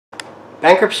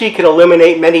Bankruptcy can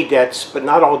eliminate many debts, but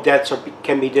not all debts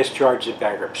can be discharged in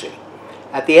bankruptcy.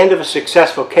 At the end of a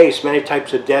successful case, many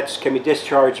types of debts can be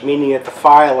discharged, meaning that the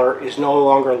filer is no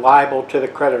longer liable to the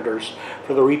creditors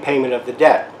for the repayment of the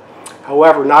debt.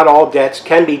 However, not all debts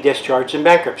can be discharged in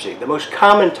bankruptcy. The most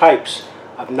common types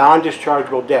of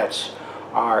non-dischargeable debts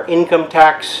are income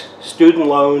tax, student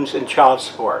loans, and child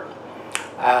support.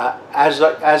 As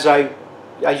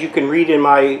you can read in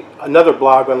my another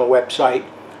blog on the website,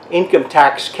 income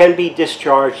tax can be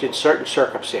discharged in certain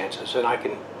circumstances, and I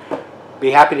can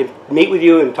be happy to meet with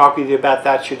you and talk with you about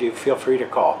that should you feel free to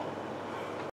call.